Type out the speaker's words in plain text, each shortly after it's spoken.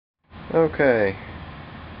Okay,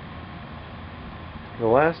 the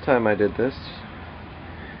last time I did this,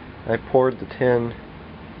 I poured the tin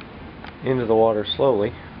into the water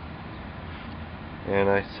slowly, and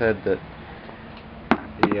I said that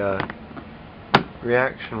the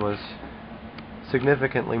reaction was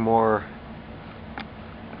significantly more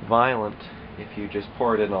violent if you just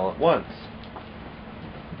pour it in all at once.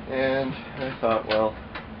 And I thought, well,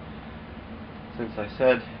 since I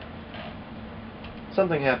said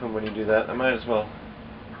something happened when you do that, I might as well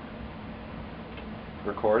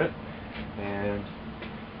record it. And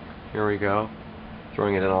here we go,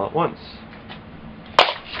 throwing it in all at once.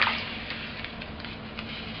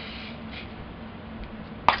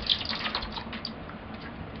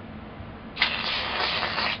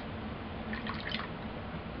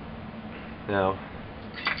 Now,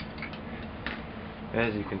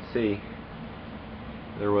 as you can see,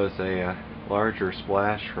 there was a larger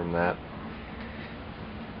splash from that,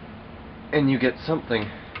 and you get something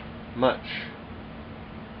much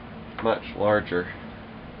larger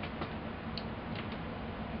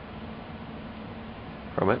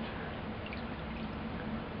from it.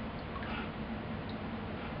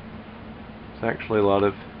 It's actually a lot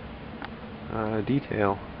of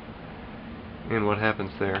detail in what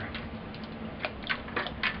happens there.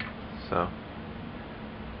 So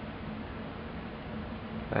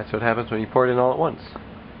that's what happens when you pour it in all at once.